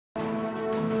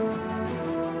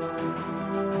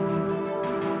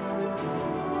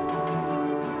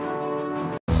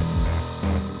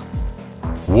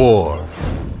War.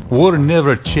 War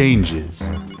never changes.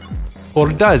 Or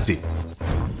does it?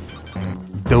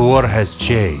 The war has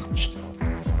changed.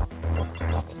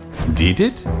 Did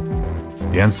it?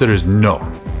 The answer is no.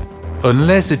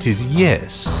 Unless it is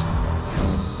yes.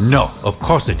 No, of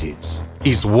course it is.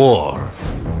 Is war.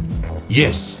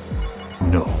 Yes.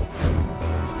 No.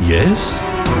 Yes?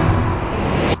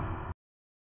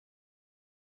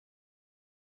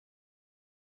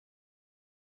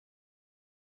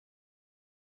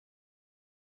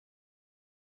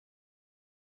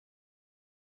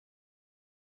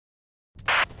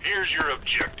 Here's your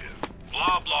objective.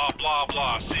 Blah, blah, blah,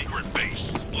 blah, secret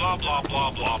base. Blah, blah,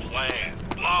 blah, blah, plan.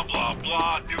 Blah, blah,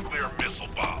 blah, nuclear missile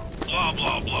bomb. Blah,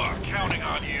 blah, blah, counting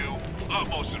on you.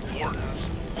 Utmost importance.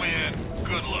 Win.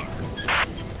 Good luck.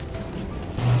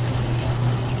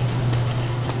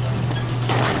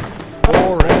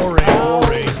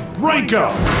 Boring. Rank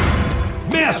up!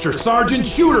 Master Sergeant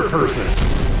Shooter Person!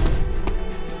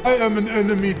 I am an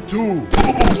enemy too.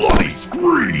 Bloody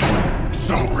scream!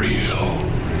 So real.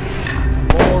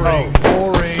 Boring.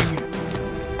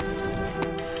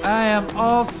 I am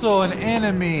also an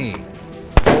enemy.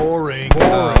 Boring.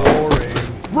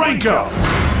 Rank up!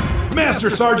 Master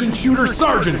Sergeant Shooter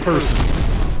Sergeant Person!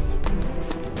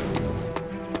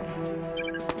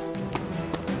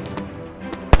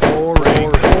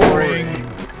 Boring.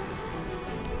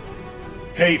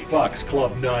 Hey Fox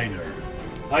Club Niner,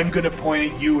 I'm gonna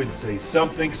point at you and say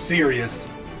something serious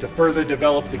to further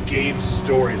develop the game's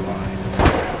storyline.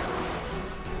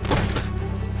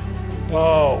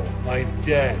 Oh, I'm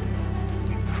dead.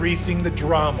 Increasing the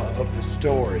drama of the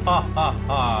story. Ha ha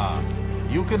ha.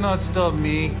 You cannot stop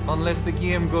me unless the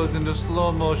game goes into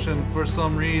slow motion for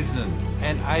some reason,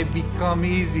 and I become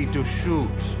easy to shoot.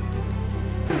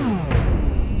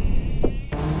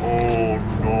 Oh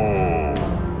no.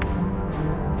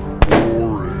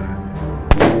 Boring.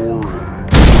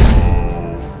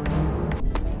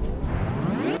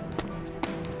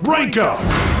 Rank up!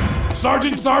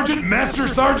 Sergeant, Master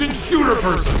Sergeant Shooter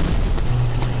Person!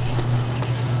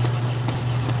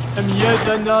 And yet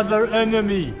another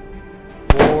enemy.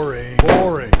 Boring.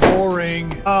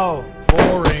 Oh.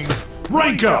 Boring.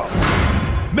 Rank up!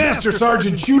 Master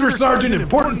Sergeant Shooter Sergeant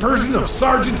Important Person of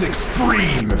Sergeant's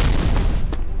Extreme!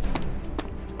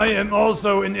 I am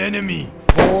also an enemy.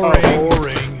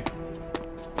 Boring.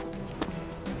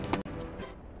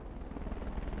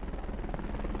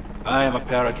 I am a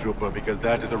paratrooper because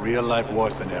that is a real-life war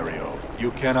scenario.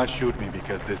 You cannot shoot me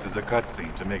because this is a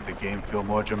cutscene to make the game feel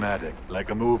more dramatic, like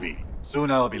a movie.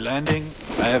 Soon I'll be landing.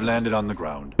 I have landed on the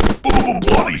ground.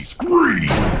 Bloody scream!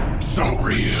 So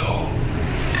real.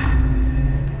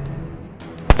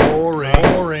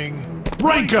 Boring.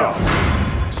 Rank up!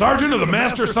 Sergeant of the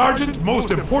Master Sergeants,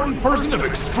 most important person of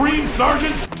Extreme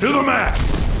Sergeants to the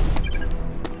max!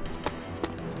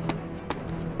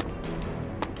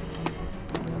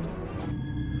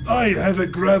 I have a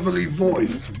gravelly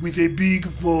voice with a big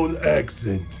full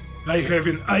accent. I have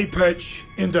an eye patch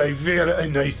and I wear a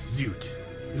nice suit.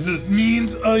 This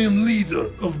means I am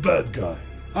leader of bad guy.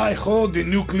 I hold the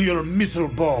nuclear missile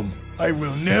bomb. I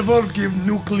will never give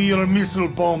nuclear missile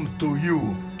bomb to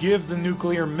you. Give the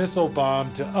nuclear missile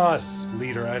bomb to us,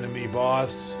 leader enemy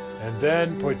boss, and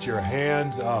then put your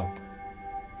hands up.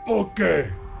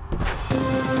 Okay.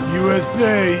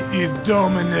 USA is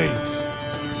dominate.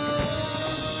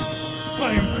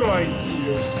 I am crying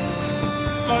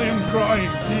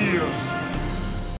tears.